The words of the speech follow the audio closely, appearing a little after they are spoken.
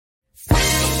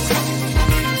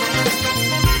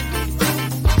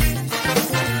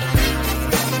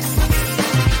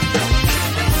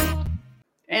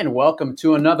And welcome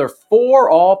to another For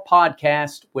All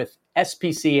podcast with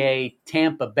SPCA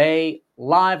Tampa Bay,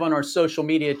 live on our social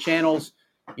media channels.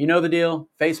 You know the deal.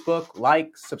 Facebook,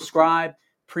 like, subscribe,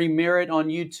 premiere it on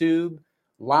YouTube,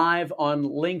 live on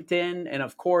LinkedIn. And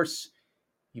of course,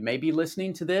 you may be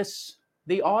listening to this,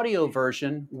 the audio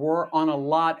version. We're on a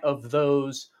lot of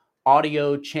those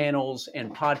audio channels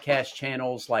and podcast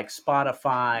channels like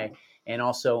Spotify and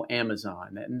also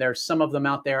Amazon. And there's some of them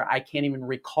out there. I can't even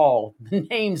recall the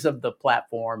names of the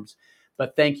platforms,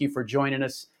 but thank you for joining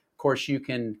us. Of course, you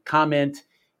can comment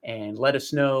and let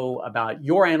us know about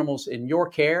your animals in your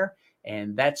care.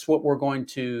 And that's what we're going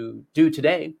to do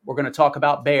today. We're going to talk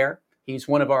about Bear. He's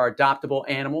one of our adoptable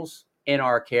animals in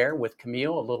our care with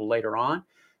Camille a little later on.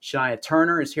 Shania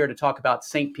Turner is here to talk about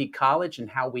St. Pete College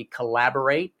and how we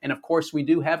collaborate. And of course, we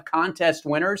do have contest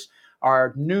winners,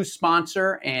 our new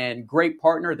sponsor and great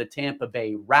partner, the Tampa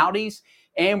Bay Rowdies.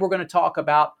 And we're going to talk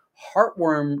about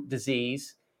Heartworm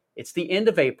Disease. It's the end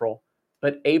of April,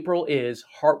 but April is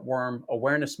Heartworm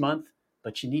Awareness Month,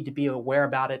 but you need to be aware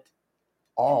about it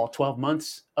all 12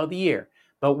 months of the year.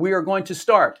 But we are going to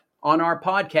start on our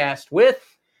podcast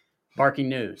with barking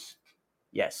news.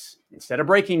 Yes, instead of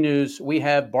breaking news, we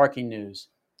have barking news.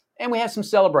 And we have some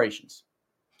celebrations,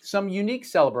 some unique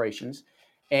celebrations.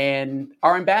 And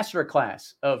our ambassador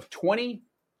class of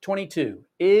 2022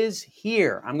 is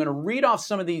here. I'm going to read off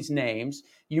some of these names.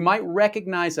 You might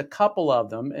recognize a couple of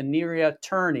them, Aniria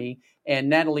Turney and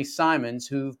Natalie Simons,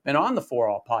 who've been on the For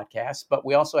All podcast. But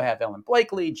we also have Ellen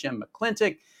Blakely, Jim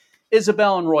McClintock,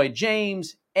 Isabel and Roy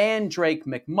James, Ann Drake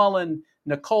McMullen,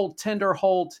 Nicole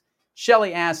Tenderholt,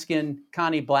 Shelly Askin,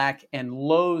 Connie Black, and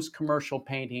Lowe's Commercial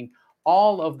Painting,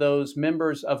 all of those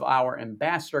members of our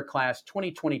Ambassador Class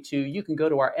 2022. You can go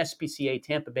to our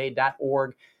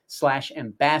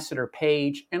spcatampabay.org/ambassador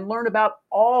page and learn about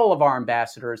all of our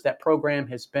ambassadors. That program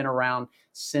has been around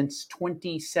since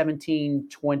 2017,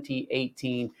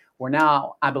 2018. We're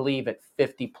now, I believe, at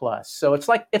 50 plus. So it's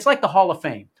like the Hall of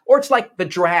Fame, or it's like the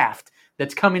draft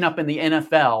that's coming up in the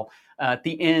NFL at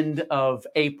the end of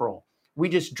April. We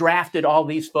just drafted all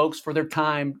these folks for their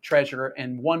time, treasure,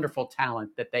 and wonderful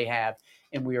talent that they have.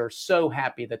 And we are so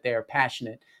happy that they are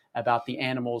passionate about the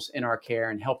animals in our care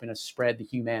and helping us spread the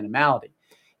humanity.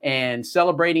 And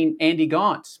celebrating Andy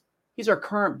Gauntz. He's our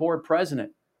current board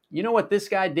president. You know what this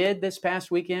guy did this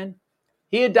past weekend?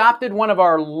 He adopted one of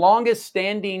our longest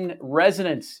standing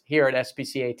residents here at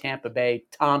SPCA Tampa Bay,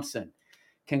 Thompson.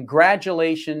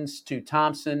 Congratulations to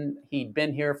Thompson. He'd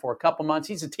been here for a couple months.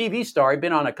 He's a TV star. He'd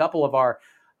been on a couple of our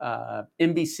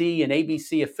NBC and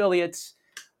ABC affiliates.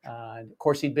 Of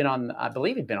course, I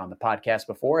believe he'd been on the podcast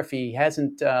before. If he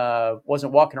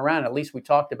wasn't walking around, at least we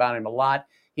talked about him a lot.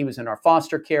 He was in our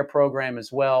foster care program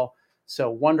as well. So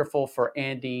wonderful for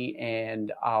Andy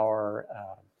and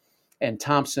and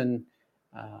Thompson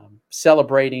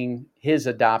celebrating his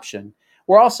adoption.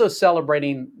 We're also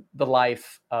celebrating the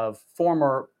life of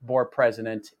former board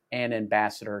president and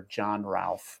ambassador John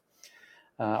Ralph.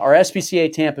 Our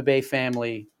SPCA Tampa Bay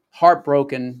family,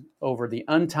 heartbroken over the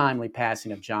untimely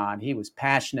passing of John. He was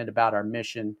passionate about our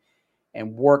mission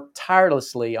and worked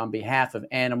tirelessly on behalf of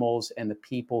animals and the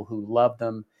people who love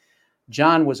them.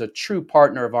 John was a true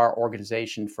partner of our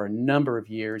organization for a number of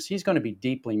years. He's going to be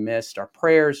deeply missed. Our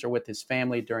prayers are with his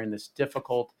family during this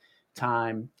difficult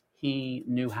time. He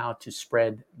knew how to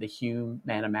spread the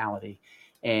humanity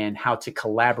and how to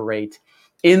collaborate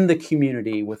in the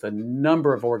community with a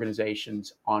number of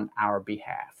organizations on our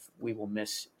behalf. We will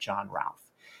miss John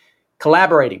Ralph.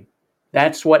 Collaborating,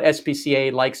 that's what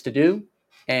SPCA likes to do.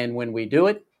 And when we do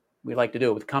it, we like to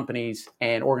do it with companies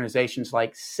and organizations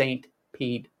like St.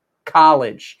 Pete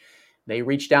College. They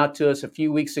reached out to us a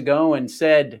few weeks ago and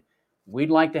said,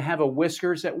 we'd like to have a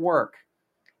Whiskers at work.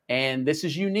 And this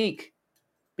is unique,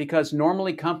 because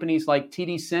normally companies like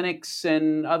TD Synnex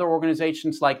and other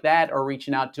organizations like that are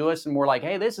reaching out to us and we're like,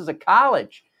 hey, this is a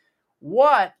college.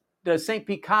 What does St.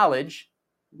 Pete College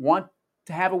want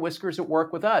to have a Whiskers at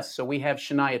work with us? So we have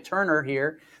Shania Turner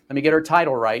here. Let me get her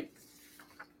title right,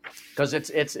 because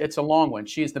it's a long one.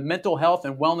 She is the Mental Health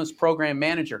and Wellness Program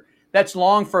Manager. That's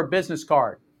long for a business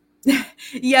card.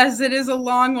 Yes, it is a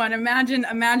long one.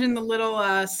 Imagine the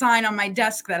little sign on my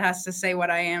desk that has to say what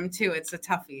I am too. It's a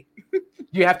toughie.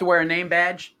 Do you have to wear a name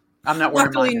badge? I'm not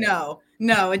wearing Luckily, mine.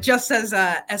 No, it just says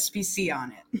SPC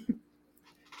on it.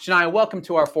 Shania, welcome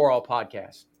to our For All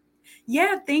podcast.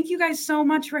 Yeah, thank you guys so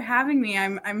much for having me.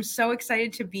 I'm so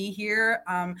excited to be here.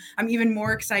 I'm even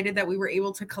more excited that we were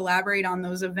able to collaborate on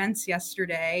those events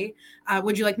yesterday.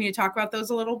 Would you like me to talk about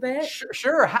those a little bit?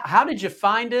 Sure. How did you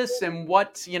find us, and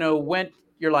what,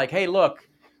 you're like, hey, look,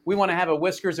 we want to have a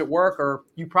Whiskers at work, or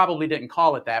you probably didn't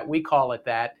call it that. We call it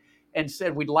that, and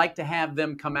said we'd like to have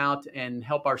them come out and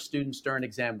help our students during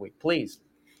exam week. Please.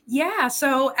 Yeah,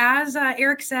 so as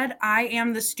Eric said, I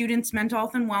am the Students' Mental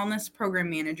Health and Wellness Program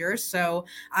Manager. So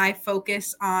I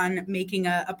focus on making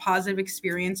a positive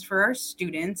experience for our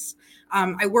students.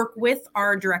 I work with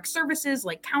our direct services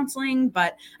like counseling,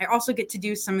 but I also get to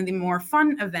do some of the more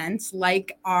fun events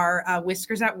like our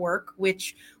Whiskers at Work,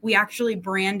 which we actually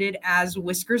branded as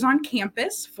Whiskers on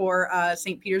Campus for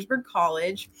St. Petersburg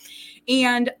College.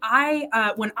 And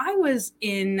when I was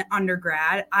in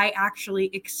undergrad, I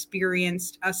actually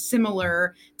experienced a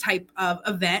similar type of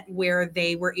event where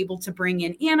they were able to bring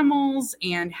in animals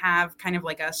and have kind of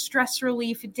like a stress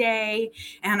relief day.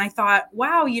 And I thought,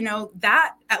 wow,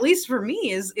 that, at least for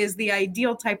me, is the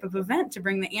ideal type of event to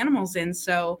bring the animals in.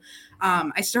 So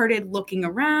I started looking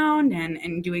around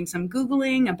and doing some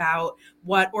Googling about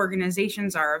what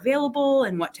organizations are available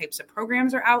and what types of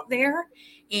programs are out there.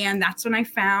 And that's when I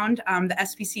found the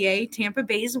SPCA Tampa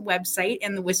Bay's website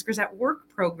and the Whiskers at Work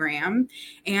program.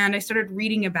 And I started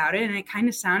reading about it, and it kind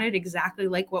of sounded exactly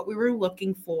like what we were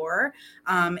looking for,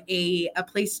 a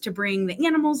place to bring the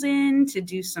animals in, to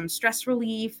do some stress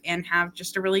relief, and have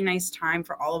just a really nice time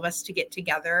for all of us to get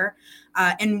together.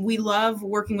 And we love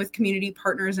working with community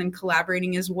partners and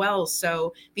collaborating as well.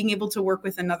 So being able to work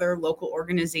with another local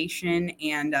organization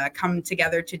and come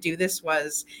together to do this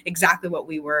was exactly what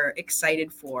we were excited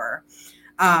for.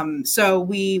 So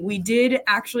we did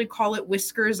actually call it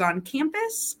Whiskers on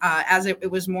Campus, as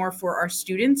it was more for our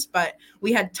students, but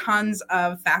we had tons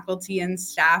of faculty and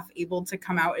staff able to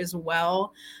come out as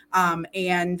well.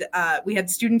 And we had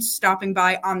students stopping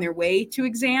by on their way to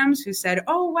exams who said,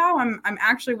 "Oh, wow, I'm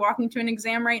actually walking to an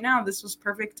exam right now. This was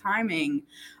perfect timing."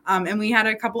 And we had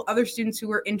a couple other students who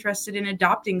were interested in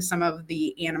adopting some of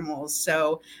the animals.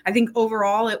 So I think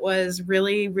overall it was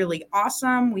really, really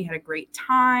awesome. We had a great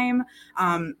time.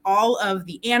 All of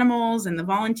the animals and the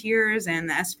volunteers and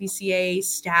the SPCA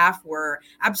staff were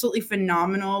absolutely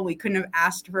phenomenal. We couldn't have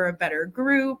asked for a better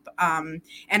group. And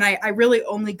I really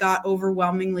only got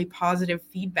overwhelmingly positive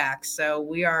feedback. So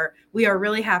we are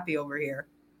really happy over here.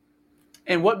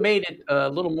 And what made it a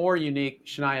little more unique,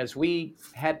 Shania, is we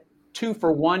had 2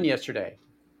 for 1 yesterday.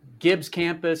 Gibbs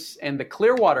campus and the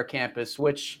Clearwater campus,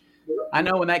 which I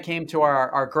know when that came to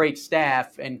our great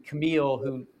staff and Camille,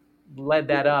 who led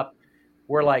that up,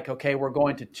 we're like, okay, we're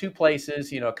going to 2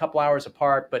 places, a couple hours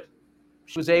apart, but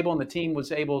she was able and the team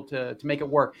was able to make it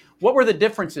work. What were the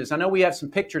differences? I know we have some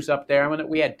pictures up there.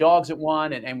 We had dogs at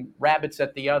one and rabbits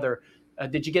at the other.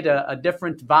 Did you get a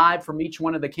different vibe from each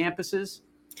one of the campuses?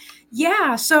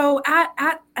 Yeah, so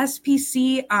at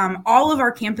SPC, all of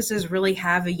our campuses really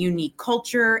have a unique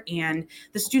culture, and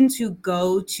the students who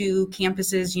go to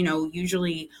campuses,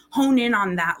 usually hone in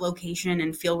on that location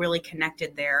and feel really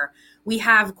connected there. We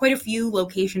have quite a few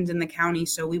locations in the county,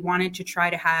 so we wanted to try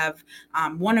to have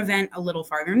one event a little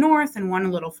farther north and one a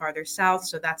little farther south.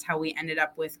 So that's how we ended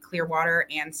up with Clearwater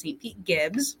and St. Pete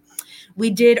Gibbs. We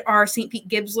did our St. Pete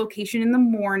Gibbs location in the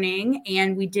morning,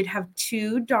 and we did have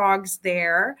 2 dogs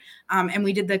there. And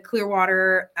we did the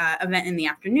Clearwater event in the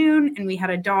afternoon, and we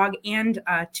had a dog and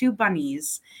 2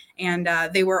 bunnies. And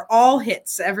they were all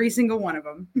hits, every single one of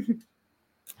them.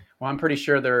 Well, I'm pretty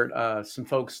sure there are some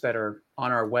folks that are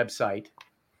on our website,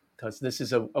 because this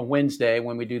is a Wednesday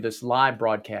when we do this live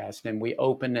broadcast, and we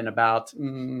open in about,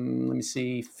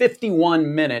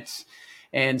 51 minutes.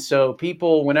 And so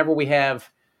people, whenever we have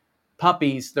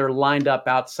puppies, they're lined up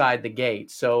outside the gate.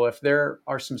 So if there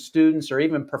are some students or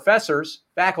even professors,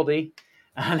 faculty,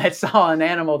 that saw an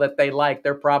animal that they like,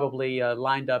 they're probably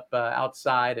lined up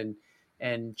outside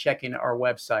and checking our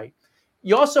website.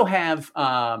 You also have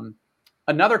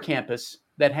another campus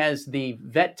that has the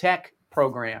vet tech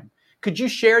program. Could you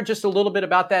share just a little bit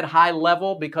about that high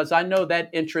level? Because I know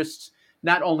that interests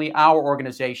not only our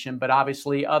organization, but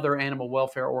obviously other animal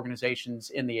welfare organizations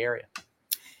in the area.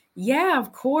 Yeah,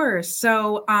 of course.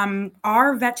 So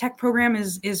our vet tech program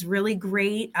is really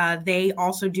great. They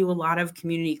also do a lot of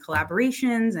community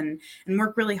collaborations and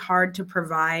work really hard to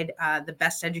provide the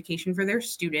best education for their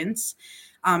students.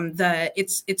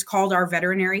 It's called our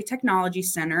Veterinary Technology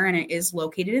Center, and it is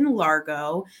located in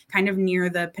Largo, kind of near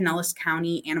the Pinellas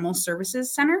County Animal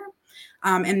Services Center.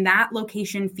 And that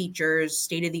location features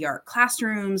state-of-the-art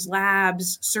classrooms,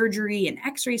 labs, surgery and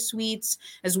x-ray suites,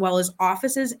 as well as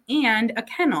offices and a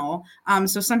kennel.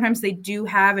 So sometimes they do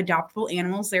have adoptable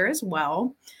animals there as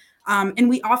well. And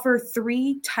we offer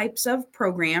 3 types of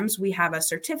programs. We have a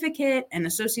certificate, an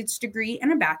associate's degree,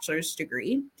 and a bachelor's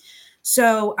degree.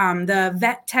 So the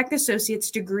Vet Tech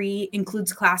Associate's degree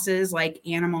includes classes like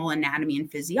animal anatomy and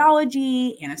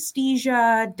physiology,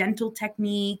 anesthesia, dental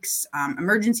techniques,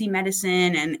 emergency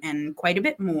medicine, and quite a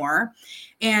bit more.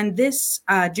 And this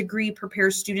degree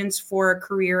prepares students for a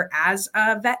career as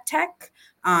a vet tech,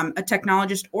 a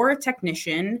technologist, or a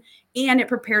technician, and it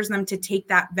prepares them to take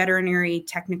that veterinary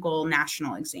technical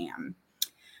national exam.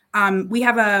 We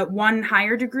have one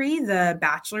higher degree, the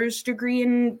bachelor's degree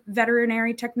in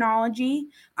veterinary technology.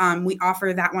 We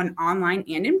offer that one online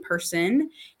and in person.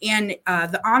 And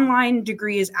the online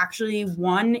degree is actually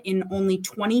one in only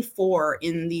 24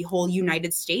 in the whole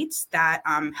United States that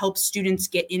helps students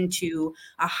get into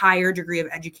a higher degree of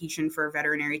education for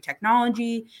veterinary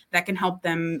technology that can help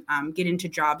them get into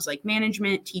jobs like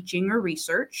management, teaching, or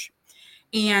research.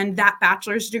 And that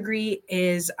bachelor's degree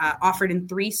is offered in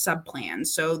 3 subplans.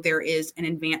 So there is an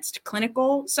advanced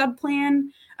clinical subplan,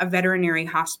 a veterinary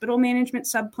hospital management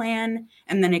subplan,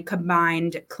 and then a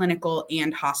combined clinical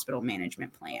and hospital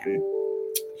management plan.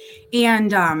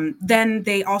 And then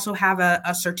they also have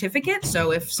a certificate.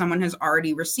 So if someone has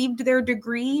already received their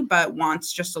degree but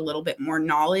wants just a little bit more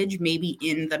knowledge, maybe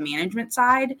in the management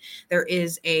side, there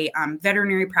is a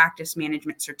veterinary practice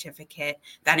management certificate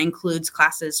that includes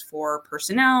classes for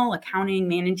personnel, accounting,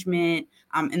 management,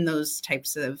 and those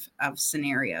types of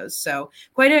scenarios. So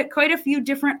quite a few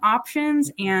different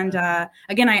options. And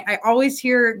again, I always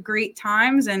hear great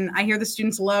times, and I hear the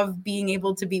students love being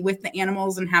able to be with the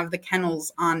animals and have the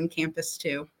kennels on campus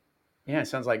too. Yeah, it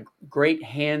sounds like great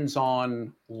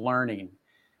hands-on learning,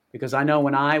 because I know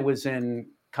when I was in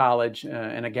college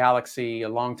in a galaxy a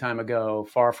long time ago,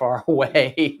 far, far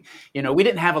away, we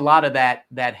didn't have a lot of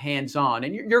that hands-on.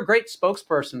 And you're a great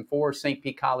spokesperson for St.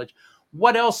 Pete College.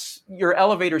 What else, your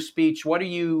elevator speech, what are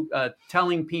you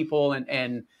telling people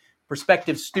and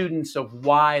prospective students of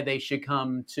why they should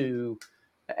come to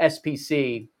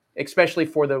SPC, especially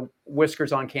for the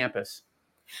Whiskers on campus?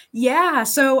 Yeah,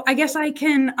 so I guess I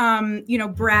can,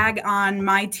 brag on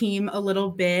my team a little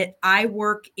bit. I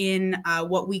work in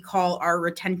what we call our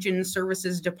retention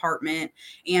services department,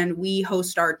 and we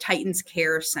host our Titans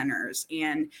Care Centers.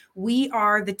 And we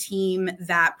are the team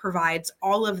that provides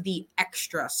all of the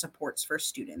extra supports for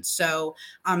students. So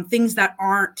things that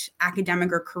aren't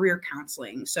academic or career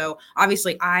counseling. So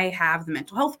obviously, I have the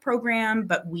mental health program,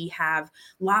 but we have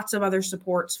lots of other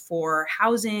supports for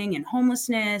housing and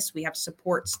homelessness. We have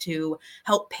support to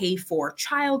help pay for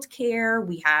childcare.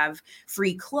 We have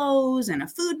free clothes and a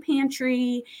food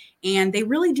pantry, and they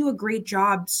really do a great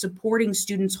job supporting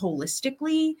students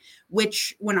holistically,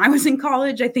 which when I was in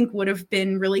college, I think would have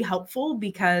been really helpful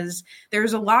because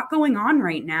there's a lot going on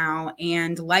right now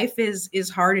and life is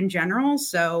hard in general.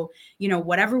 So,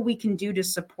 whatever we can do to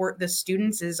support the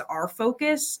students is our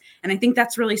focus. And I think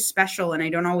that's really special. And I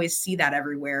don't always see that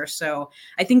everywhere. So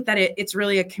I think that it's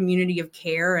really a community of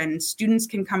care, and students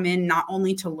can come in not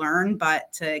only to learn,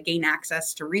 but to gain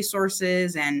access to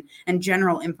resources and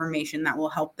general information that will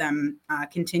help them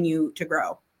continue to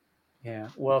grow. Yeah.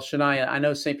 Well, Shania, I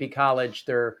know St. Pete College,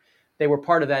 they were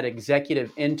part of that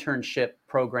executive internship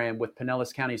program with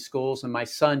Pinellas County Schools. And my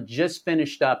son just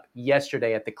finished up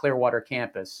yesterday at the Clearwater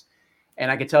campus. And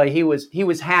I can tell you he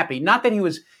was happy. Not that he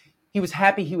was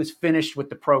happy he was finished with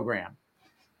the program.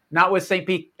 Not with St.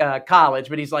 Pete College,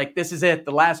 but he's like, this is it,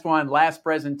 the last one, last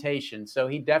presentation. So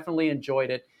he definitely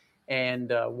enjoyed it,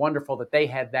 and wonderful that they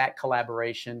had that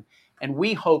collaboration. And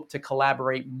we hope to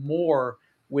collaborate more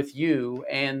with you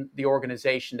and the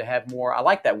organization to have more. I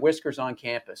like that, Whiskers on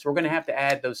campus. We're going to have to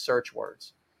add those search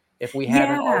words if we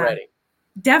haven't already.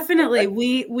 Definitely.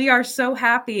 We are so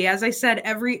happy. As I said,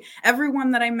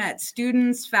 everyone that I met,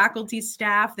 students, faculty,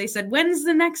 staff, they said, when's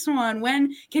the next one?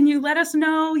 When can you let us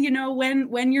know,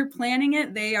 when you're planning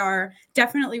it? They are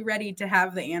definitely ready to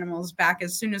have the animals back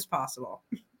as soon as possible.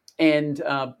 And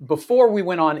before we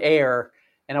went on air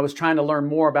and I was trying to learn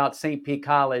more about St. Pete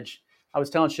College, I was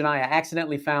telling Shania, I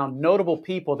accidentally found notable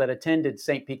people that attended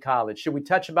St. Pete College. Should we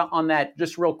touch on that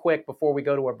just real quick before we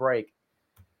go to a break?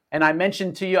 And I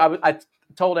mentioned to you, I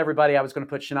told everybody I was going to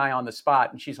put Shania on the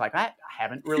spot. And she's like, I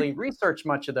haven't really researched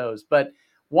much of those. But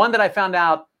one that I found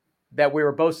out that we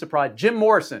were both surprised, Jim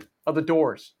Morrison of The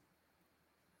Doors,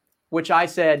 which I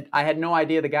said, I had no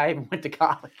idea the guy even went to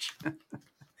college.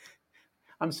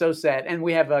 I'm so sad. And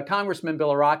we have Congressman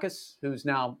Bilirakis, who's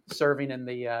now serving in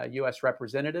the U.S.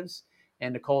 Representatives,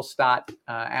 and Nicole Stott,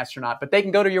 astronaut. But they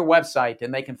can go to your website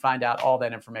and they can find out all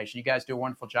that information. You guys do a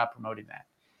wonderful job promoting that.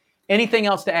 Anything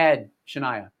else to add,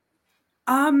 Shania?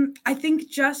 I think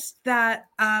just that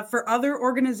for other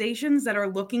organizations that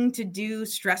are looking to do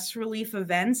stress relief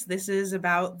events, this is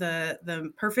about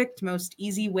the perfect, most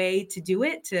easy way to do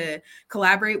it, to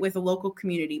collaborate with a local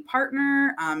community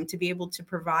partner, to be able to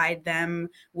provide them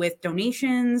with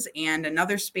donations and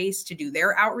another space to do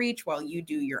their outreach while you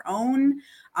do your own.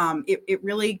 It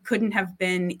really couldn't have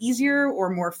been easier or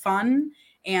more fun.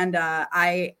 And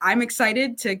I'm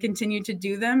excited to continue to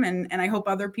do them, and I hope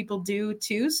other people do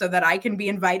too, so that I can be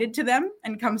invited to them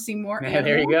and come see more. Yeah,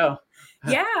 there you go.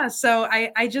 Yeah, so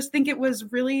I just think it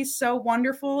was really so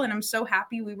wonderful, and I'm so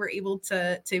happy we were able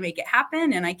to make it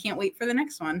happen, and I can't wait for the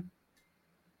next one.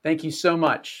 Thank you so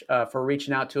much for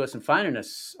reaching out to us and finding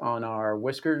us on our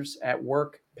Whiskers at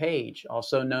Work page,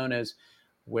 also known as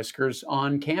Whiskers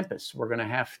on Campus. We're going to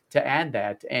have to add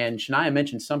that. And Shania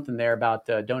mentioned something there about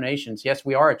donations. Yes,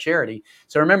 we are a charity.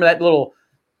 So remember that little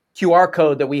QR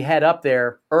code that we had up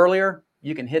there earlier?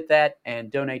 You can hit that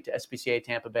and donate to SPCA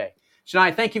Tampa Bay.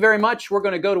 Shania, thank you very much. We're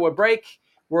going to go to a break.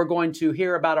 We're going to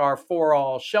hear about our For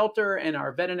All shelter and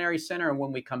our veterinary center. And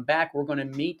when we come back, we're going to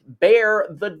meet Bear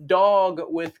the dog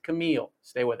with Camille.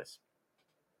 Stay with us.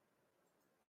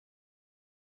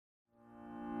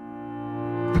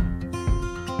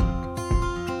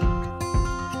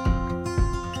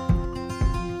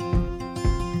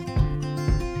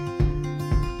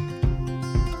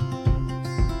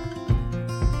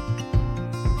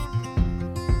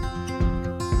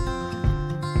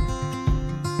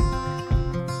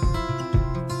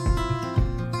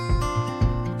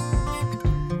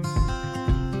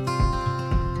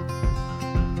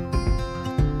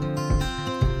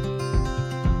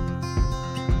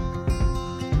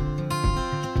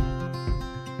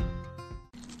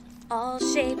 All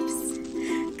shapes,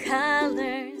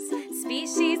 colors,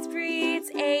 species, breeds,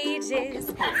 ages,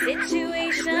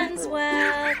 situations,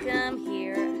 welcome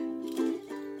here.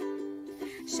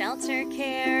 Shelter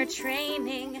care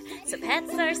training, so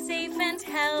pets are safe and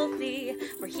healthy.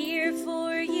 We're here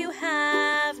for you,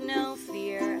 have no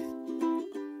fear.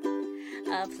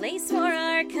 A place for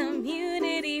our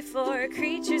community, for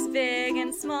creatures big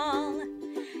and small.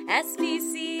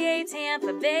 SPCA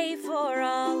Tampa Bay for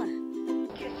all.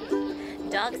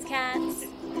 Dogs, cats,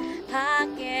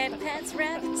 pocket pets,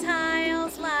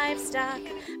 reptiles, livestock,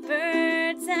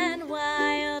 birds and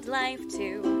wildlife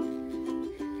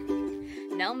too.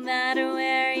 No matter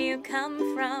where you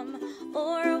come from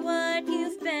or what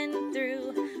you've been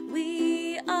through,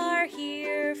 we are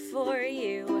here for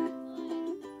you.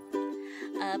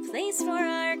 A place for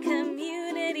our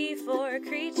community, for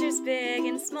creatures big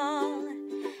and small.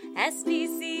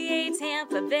 SPCA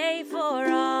Tampa Bay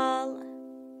for all.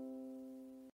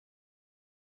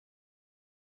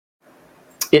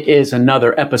 It is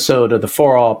another episode of the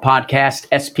For All podcast,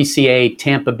 SPCA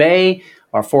Tampa Bay,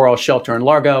 our For All shelter in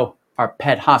Largo, our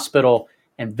pet hospital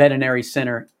and veterinary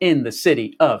center in the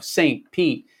city of St.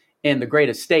 Pete, in the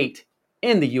greatest state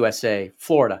in the USA,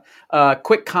 Florida.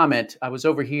 Quick comment. I was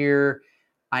over here.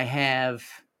 I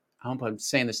hope I'm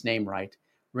saying this name right,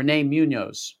 Renee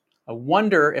Munoz. I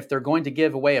wonder if they're going to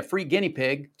give away a free guinea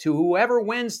pig to whoever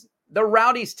wins the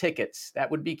Rowdies tickets.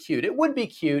 That would be cute. It would be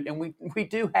cute. And we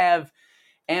do have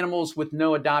animals with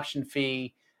no adoption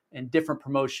fee and different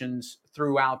promotions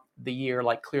throughout the year,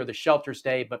 like Clear the Shelters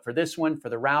Day. But for this one, for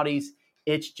the Rowdies,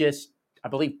 it's just, I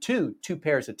believe, two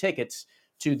pairs of tickets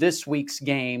to this week's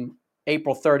game,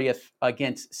 April 30th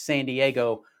against San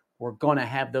Diego. We're going to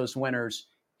have those winners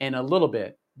in a little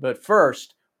bit. But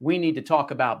first, we need to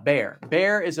talk about Bear.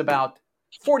 Bear is about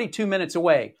 42 minutes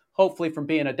away, hopefully, from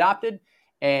being adopted.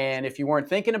 And if you weren't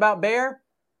thinking about Bear,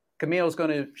 Camille's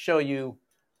going to show you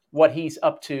what he's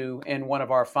up to in one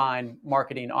of our fine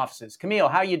marketing offices. Camille,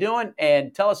 how you doing?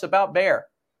 And tell us about Bear.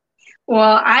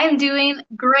 Well, I'm doing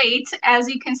great. As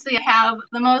you can see, I have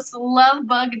the most love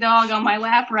bug dog on my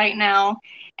lap right now,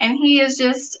 and he is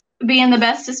just being the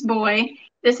bestest boy.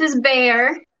 This is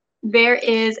Bear. Bear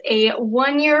is a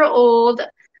 1-year-old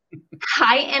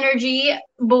high energy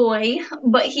boy,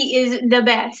 but he is the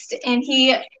best, and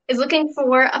he is looking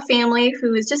for a family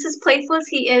who is just as playful as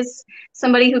he is,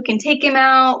 somebody who can take him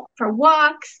out for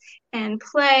walks and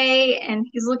play, and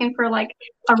he's looking for like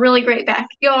a really great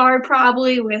backyard,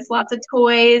 probably with lots of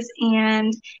toys,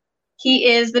 and he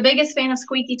is the biggest fan of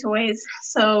squeaky toys.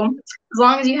 So as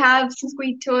long as you have some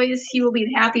squeaky toys, he will be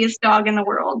the happiest dog in the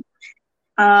world.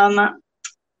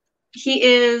 He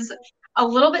is a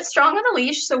little bit strong on the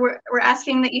leash, so we're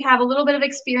asking that you have a little bit of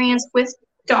experience with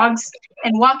dogs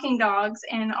and walking dogs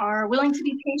and are willing to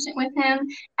be patient with him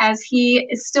as he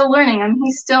is still learning. I mean,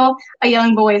 he's still a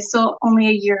young boy, still only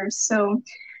a year, so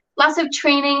lots of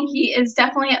training. He is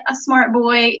definitely a smart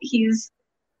boy. He's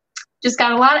just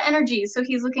got a lot of energy. So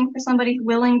he's looking for somebody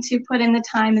willing to put in the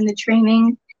time and the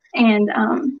training and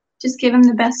just give him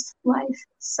the best life.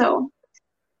 So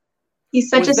he's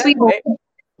such a sweet boy.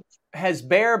 Has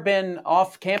Bear been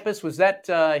off campus? Was that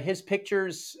his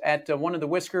pictures at one of the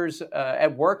Whiskers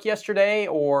at work yesterday,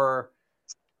 or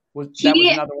was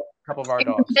another couple of our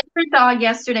dogs? A different dog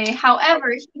yesterday.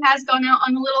 However, he has gone out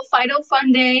on a little Fido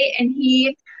Fun Day, and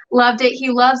he loved it. He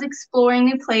loves exploring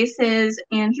new places,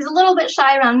 and he's a little bit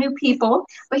shy around new people,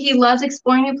 but he loves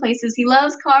exploring new places. He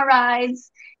loves car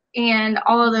rides and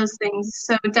all of those things.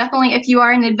 So definitely, if you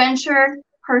are an adventure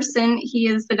person, he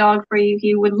is the dog for you.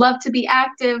 He would love to be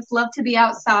active, love to be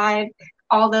outside,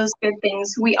 all those good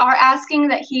things. We are asking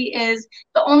that he is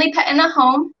the only pet in the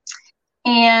home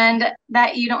and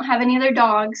that you don't have any other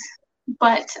dogs,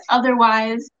 but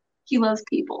otherwise he loves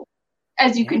people,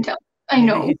 as you can tell. I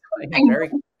know.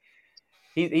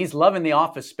 He's loving the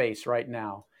office space right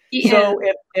now.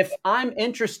 If I'm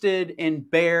interested in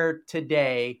Bear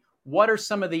today, what are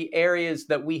some of the areas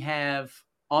that we have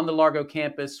on the Largo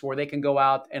campus where they can go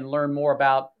out and learn more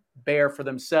about Bear for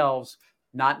themselves,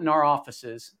 not in our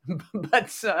offices,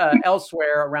 but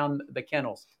elsewhere around the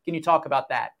kennels? Can you talk about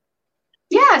that?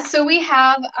 Yeah, so we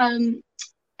have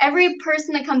every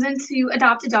person that comes in to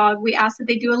adopt a dog, we ask that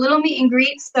they do a little meet and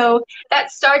greet. So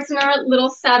that starts in our little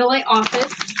satellite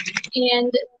office,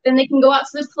 and then they can go out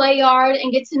to the play yard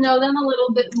and get to know them a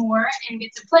little bit more and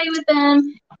get to play with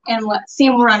them and see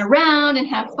them run around and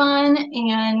have fun.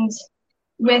 And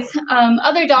with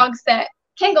other dogs that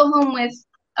can't go home with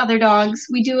other dogs,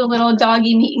 we do a little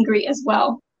doggy meet and greet as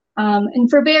well. And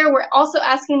for Bear, we're also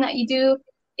asking that you do,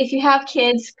 if you have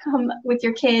kids, come with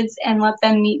your kids and let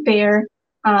them meet Bear,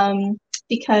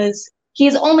 because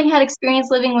he's only had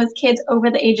experience living with kids over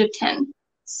the age of 10.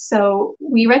 So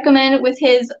we recommend, with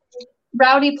his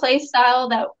rowdy play style,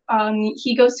 that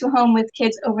he goes to a home with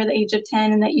kids over the age of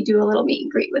 10 and that you do a little meet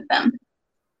and greet with them.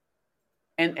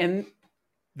 And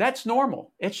that's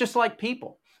normal. It's just like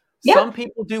people. Yeah. Some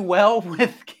people do well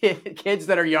with kids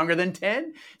that are younger than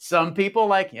 10. Some people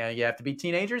you have to be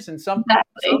teenagers. And some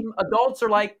adults are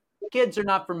like, kids are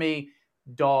not for me.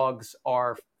 Dogs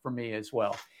are for me as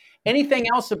well. Anything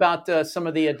else about some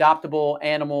of the adoptable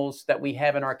animals that we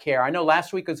have in our care? I know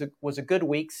last week was a good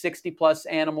week. 60 plus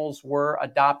animals were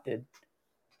adopted.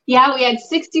 Yeah, we had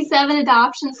 67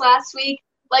 adoptions last week.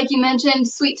 Like you mentioned,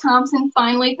 Sweet Thompson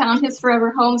finally found his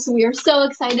forever home, so we are so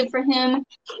excited for him.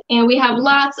 And we have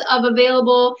lots of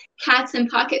available cats and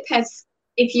pocket pets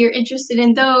if you're interested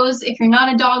in those. If you're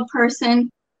not a dog person,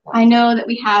 I know that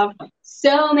we have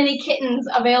so many kittens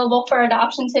available for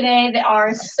adoption today that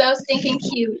are so stinking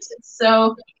cute.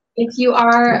 So if you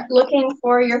are looking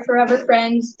for your forever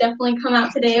friends, definitely come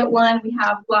out today at 1. We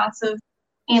have lots of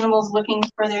animals looking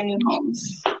for their new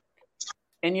homes.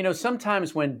 And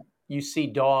sometimes when you see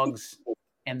dogs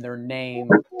and their name,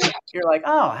 you're like,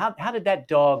 oh, how did that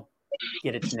dog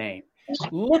get its name?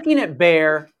 Looking at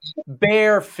Bear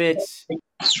fits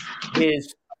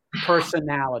his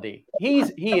personality. He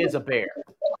is a bear.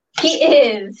 He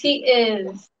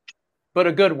is. But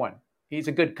a good one. He's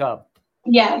a good cub.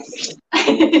 Yes.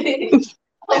 And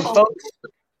folks,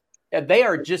 they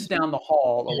are just down the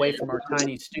hall away from our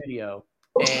tiny studio.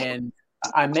 And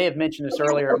I may have mentioned this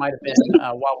earlier. It might have been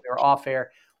while we were off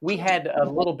air. We had a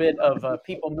little bit of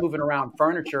people moving around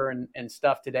furniture and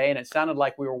stuff today, and it sounded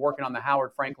like we were working on the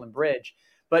Howard Franklin Bridge.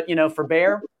 But, for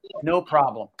Bear, no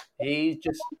problem. He's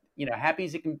just, happy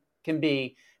as he can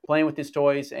be, playing with his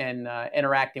toys and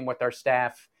interacting with our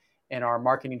staff and our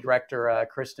marketing director,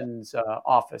 Kristen's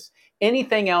office.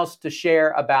 Anything else to share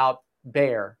about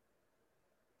Bear?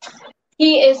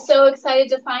 He is so excited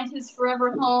to find his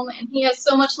forever home, and he has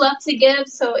so much love to give.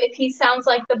 So if he sounds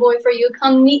like the boy for you,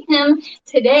 come meet him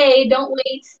today. Don't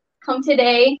wait. Come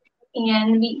today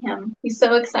and meet him. He's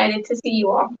so excited to see you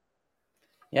all.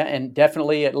 Yeah, and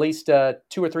definitely at least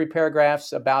 2 or 3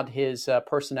 paragraphs about his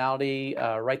personality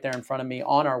right there in front of me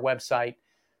on our website.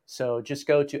 So just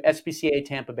go to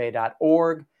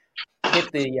spcatampabay.org.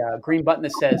 Hit the green button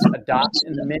that says Adopt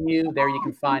in the menu. There you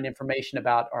can find information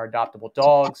about our adoptable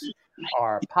dogs,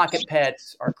 our pocket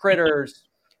pets, our critters,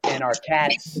 and our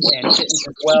cats and kittens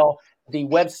as well. The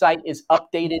website is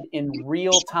updated in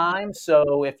real time.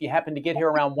 So if you happen to get here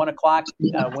around 1 o'clock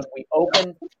when we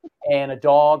open and a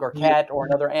dog or cat or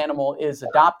another animal is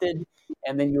adopted,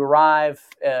 and then you arrive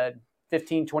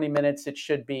 15, 20 minutes, it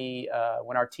should be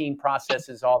when our team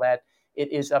processes all that. It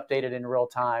is updated in real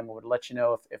time. We would let you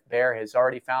know if Bear has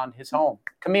already found his home.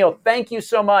 Camille, thank you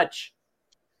so much.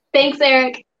 Thanks,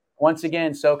 Eric. Once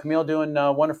again, so Camille doing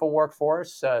wonderful work for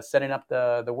us, setting up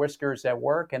the Whiskers at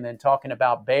work and then talking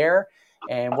about Bear.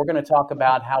 And we're going to talk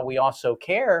about how we also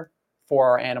care for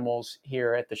our animals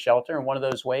here at the shelter. And one of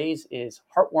those ways is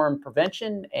heartworm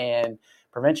prevention and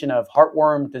prevention of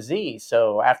heartworm disease.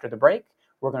 So after the break,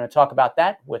 we're going to talk about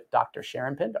that with Dr.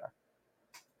 Sharon Pindar.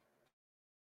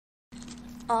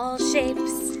 All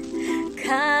shapes,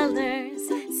 colors,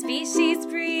 species,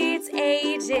 breeds,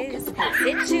 ages,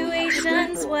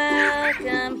 situations,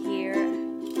 welcome here.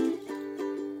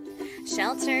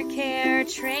 Shelter care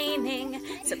training,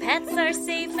 so pets are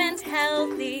safe and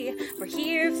healthy. We're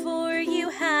here for you,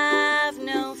 have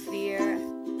no fear.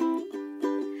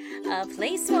 A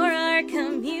place for our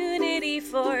community,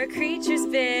 for creatures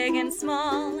big and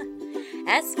small.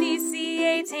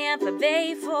 SPCA Tampa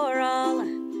Bay for all.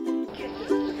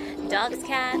 Dogs,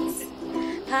 cats,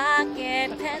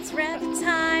 pocket pets,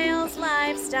 reptiles,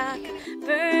 livestock,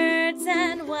 birds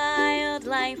and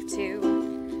wildlife too.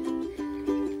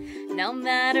 No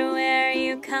matter where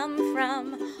you come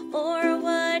from or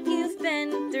what you've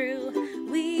been through,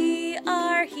 we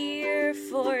are here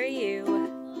for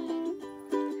you.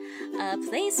 A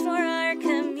place for our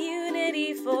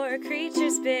community, for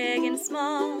creatures big and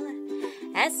small.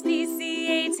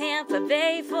 SPCA Tampa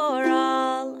Bay for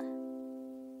all.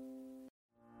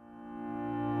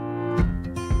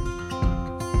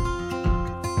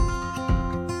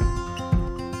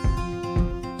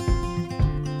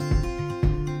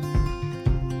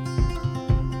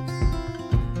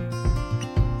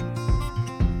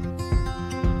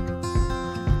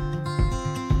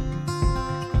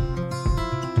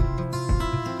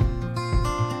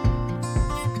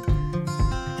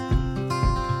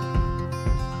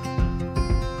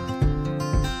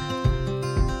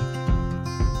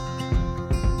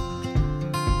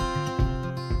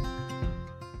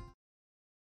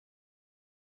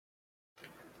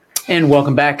 And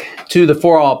welcome back to the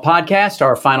For All podcast,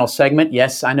 our final segment.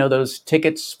 Yes, I know those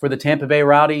tickets for the Tampa Bay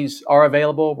Rowdies are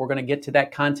available. We're going to get to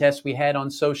that contest we had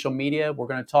on social media. We're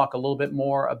going to talk a little bit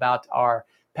more about our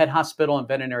pet hospital and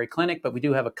veterinary clinic, but we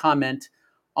do have a comment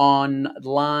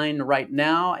online right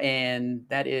now, and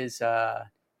that is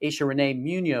Aisha Renee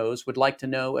Munoz would like to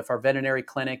know if our veterinary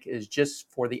clinic is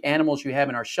just for the animals you have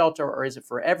in our shelter, or is it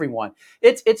for everyone?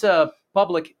 It's a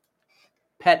public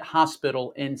pet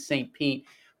hospital in St. Pete,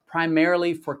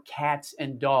 primarily for cats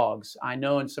and dogs. I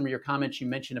know in some of your comments you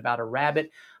mentioned about a rabbit.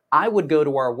 I would go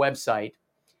to our website,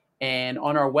 and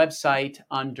on our website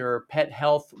under Pet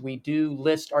Health, we do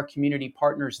list our community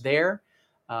partners there.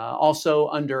 Also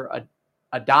under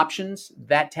adoptions,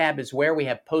 that tab is where we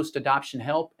have post-adoption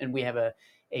help, and we have a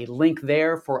link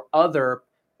there for other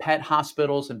pet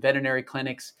hospitals and veterinary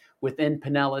clinics within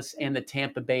Pinellas and the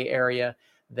Tampa Bay area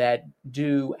that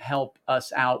do help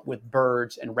us out with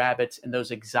birds and rabbits and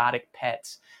those exotic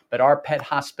pets. But our pet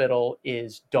hospital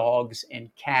is dogs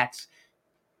and cats.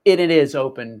 It is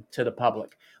open to the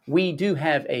public. We do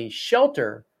have a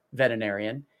shelter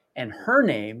veterinarian, and her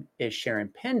name is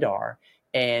Sharon Pindar,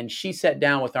 and she sat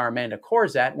down with our Amanda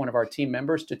Corzat, one of our team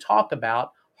members, to talk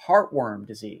about heartworm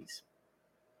disease.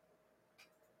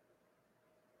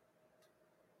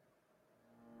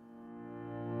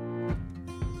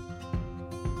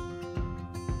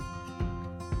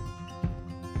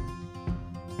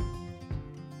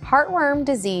 Heartworm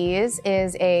disease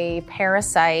is a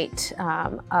parasite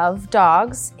of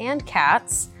dogs and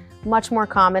cats, much more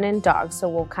common in dogs, so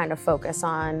we'll kind of focus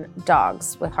on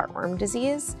dogs with heartworm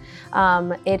disease.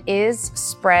 It is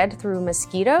spread through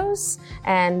mosquitoes,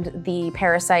 and the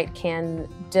parasite can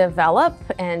develop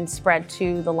and spread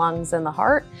to the lungs and the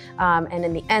heart. And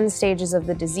in the end stages of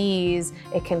the disease,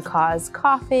 it can cause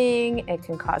coughing, it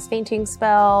can cause fainting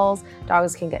spells,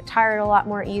 dogs can get tired a lot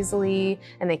more easily,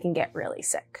 and they can get really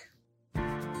sick.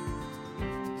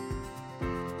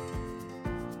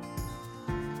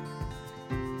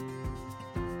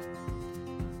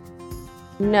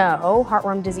 No,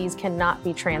 heartworm disease cannot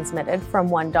be transmitted from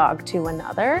one dog to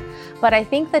another, but I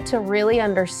think that to really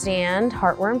understand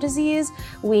heartworm disease,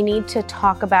 we need to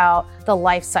talk about the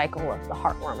life cycle of the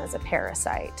heartworm as a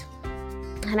parasite.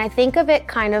 And I think of it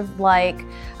kind of like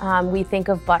we think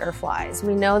of butterflies.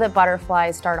 We know that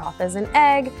butterflies start off as an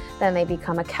egg, then they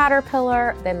become a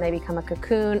caterpillar, then they become a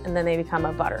cocoon, and then they become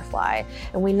a butterfly.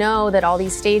 And we know that all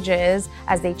these stages,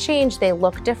 as they change, they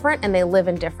look different and they live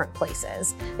in different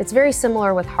places. It's very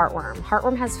similar with heartworm.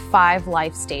 Heartworm has 5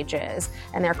 life stages,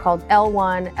 and they're called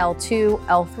L1, L2,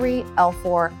 L3,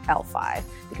 L4, L5.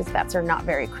 Because vets are not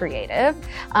very creative.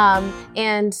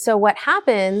 And so what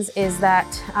happens is that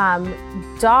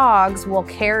dogs will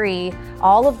carry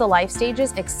all of the life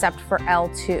stages except for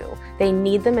L2. They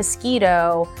need the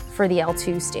mosquito for the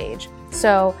L2 stage.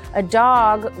 So a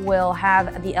dog will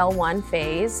have the L1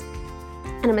 phase,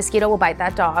 and a mosquito will bite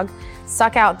that dog.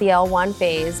 suck out the L1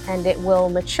 phase, and it will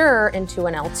mature into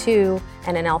an L2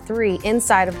 and an L3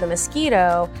 inside of the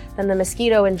mosquito. Then the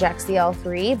mosquito injects the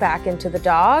L3 back into the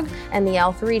dog, and the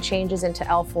L3 changes into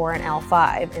L4 and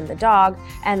L5 in the dog,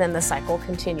 and then the cycle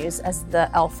continues as the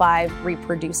L5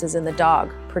 reproduces in the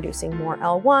dog, producing more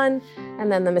L1,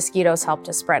 and then the mosquitoes help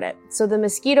to spread it. So the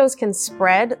mosquitoes can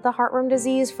spread the heartworm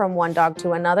disease from one dog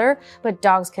to another, but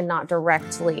dogs cannot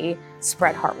directly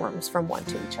spread heartworms from one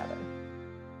to each other.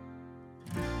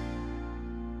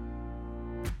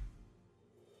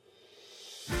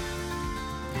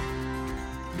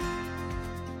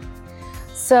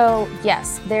 So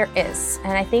yes, there is.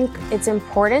 And I think it's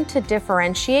important to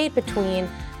differentiate between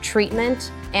treatment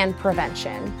and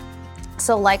prevention.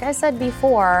 So like I said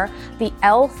before, the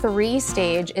L3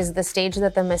 stage is the stage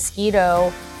that the mosquito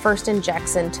first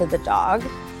injects into the dog.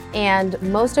 And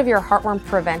most of your heartworm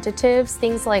preventatives,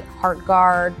 things like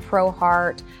HeartGuard,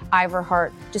 ProHeart,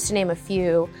 Iverheart, just to name a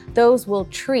few, those will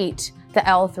treat the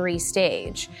L3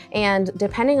 stage. And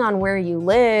depending on where you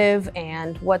live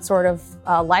and what sort of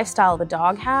lifestyle the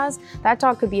dog has, that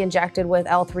dog could be injected with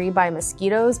L3 by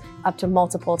mosquitoes up to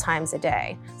multiple times a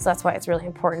day. So that's why it's really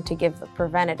important to give the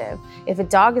preventative. If a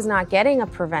dog is not getting a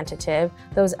preventative,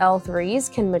 those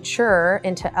L3s can mature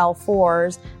into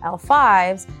L4s,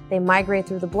 L5s. They migrate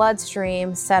through the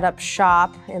bloodstream, set up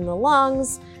shop in the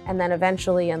lungs, and then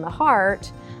eventually in the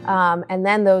heart. And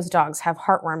then those dogs have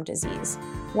heartworm disease.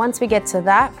 Once we get to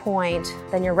that point,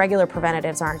 then your regular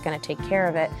preventatives aren't going to take care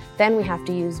of it. Then we have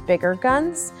to use bigger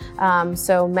guns.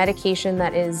 So medication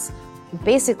that is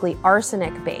basically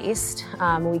arsenic based,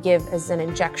 we give as an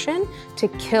injection to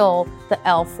kill the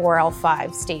L4,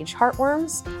 L5 stage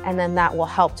heartworms, and then that will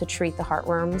help to treat the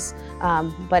heartworms.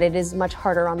 But it is much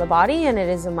harder on the body, and it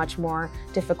is a much more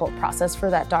difficult process for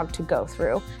that dog to go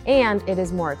through. And it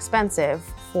is more expensive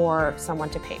for someone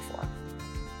to pay for.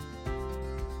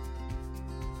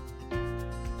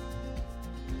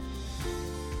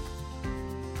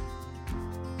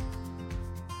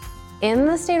 In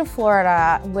the state of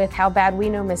Florida, with how bad we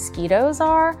know mosquitoes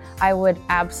are, I would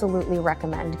absolutely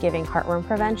recommend giving heartworm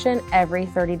prevention every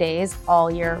 30 days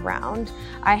all year round.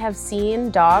 I have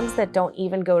seen dogs that don't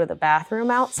even go to the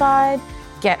bathroom outside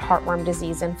get heartworm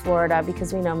disease in Florida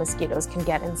because we know mosquitoes can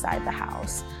get inside the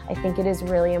house. I think it is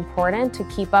really important to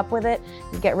keep up with it.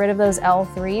 You get rid of those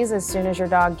L3s as soon as your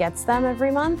dog gets them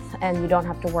every month, and you don't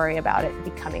have to worry about it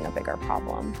becoming a bigger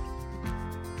problem.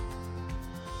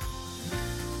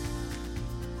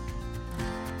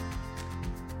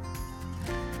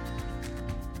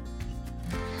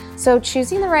 So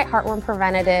choosing the right heartworm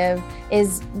preventative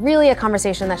is really a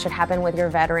conversation that should happen with your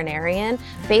veterinarian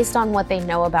based on what they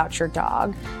know about your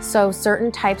dog. So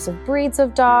certain types of breeds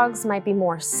of dogs might be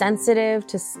more sensitive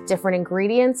to different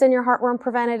ingredients in your heartworm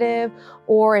preventative,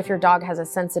 or if your dog has a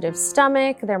sensitive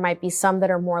stomach, there might be some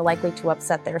that are more likely to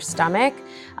upset their stomach.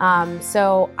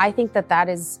 So I think that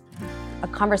is a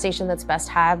conversation that's best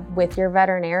had with your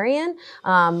veterinarian.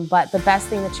 But the best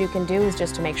thing that you can do is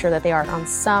just to make sure that they are on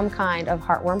some kind of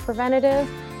heartworm preventative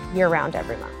year-round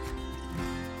every month.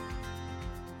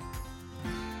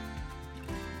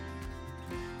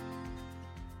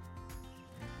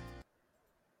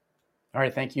 All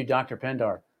right, thank you, Dr.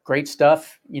 Pindar. Great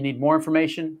stuff. You need more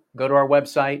information, go to our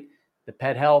website, the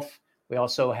Pet Health. We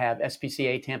also have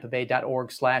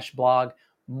SPCATampaBay.org/blog.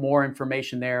 More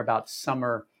information there about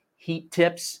summer heat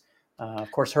tips.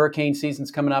 Of course, hurricane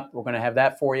season's coming up. We're going to have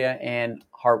that for you, and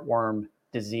heartworm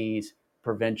disease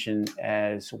prevention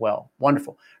as well.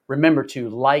 Wonderful. Remember to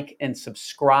like and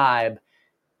subscribe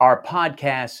our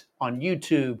podcast on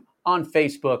YouTube, on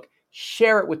Facebook.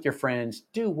 Share it with your friends.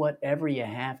 Do whatever you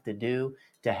have to do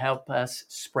to help us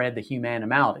spread the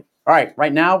humanimality. All right,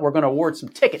 right now we're going to award some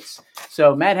tickets.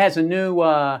 So Matt has we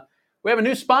have a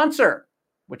new sponsor,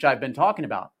 which I've been talking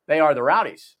about. They are the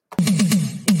Rowdies.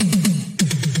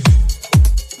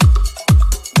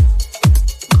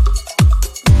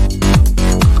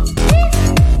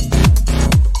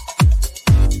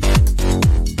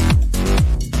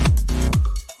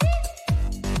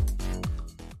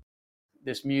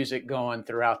 This music going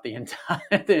throughout the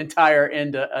entire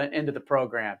end of the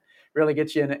program really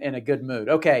gets you in a good mood.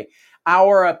 Okay,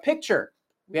 our picture,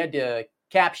 we had to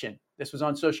caption. This was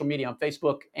on social media, on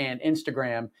Facebook and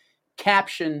Instagram.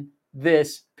 Caption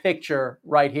this picture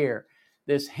right here.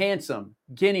 This handsome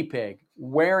guinea pig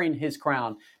wearing his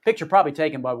crown. Picture probably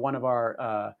taken by one of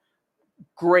our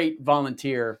great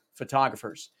volunteer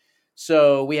photographers.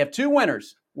 So we have two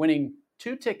winners winning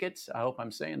 2 tickets. I hope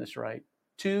I'm saying this right.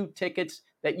 2 tickets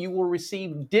that you will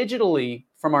receive digitally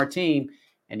from our team.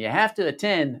 And you have to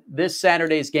attend this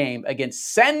Saturday's game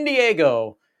against San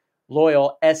Diego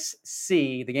Loyal SC.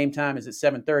 The game time is at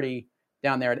 7:30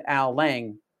 down there at Al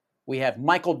Lang. We have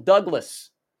Michael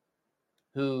Douglas,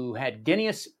 who had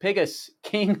Guineus Pigus,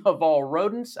 king of all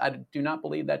rodents. I do not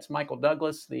believe that's Michael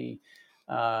Douglas, the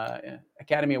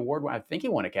Academy Award. I think he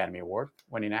won Academy Award,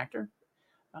 winning actor.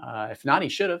 If not, he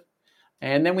should have.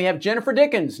 And then we have Jennifer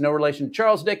Dickens, no relation to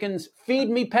Charles Dickens, Feed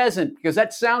Me Peasant, because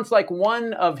that sounds like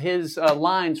one of his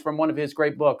lines from one of his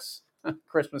great books,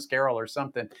 Christmas Carol or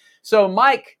something. So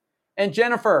Mike and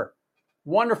Jennifer,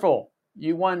 wonderful.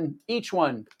 You won each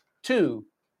one 2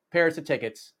 pairs of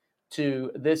tickets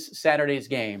to this Saturday's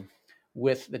game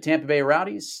with the Tampa Bay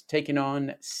Rowdies taking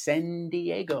on San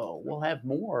Diego. We'll have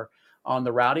more on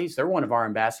the Rowdies. They're one of our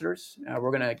ambassadors.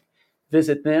 We're going to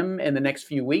visit them in the next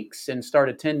few weeks and start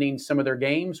attending some of their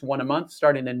games, one a month,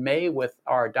 starting in May with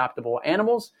our adoptable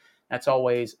animals. That's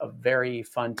always a very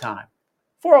fun time.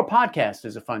 4L Podcast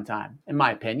is a fun time, in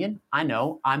my opinion. I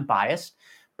know I'm biased,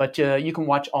 but you can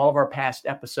watch all of our past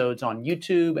episodes on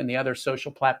YouTube and the other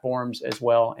social platforms as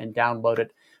well and download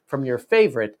it from your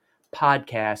favorite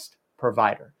podcast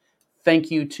provider.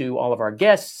 Thank you to all of our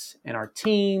guests and our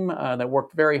team that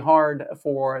worked very hard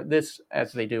for this,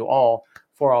 as they do all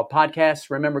 4L Podcasts.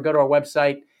 Remember, go to our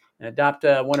website and adopt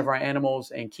one of our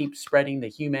animals and keep spreading the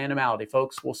humanimality,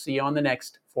 folks. We'll see you on the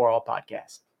next 4L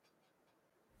Podcast.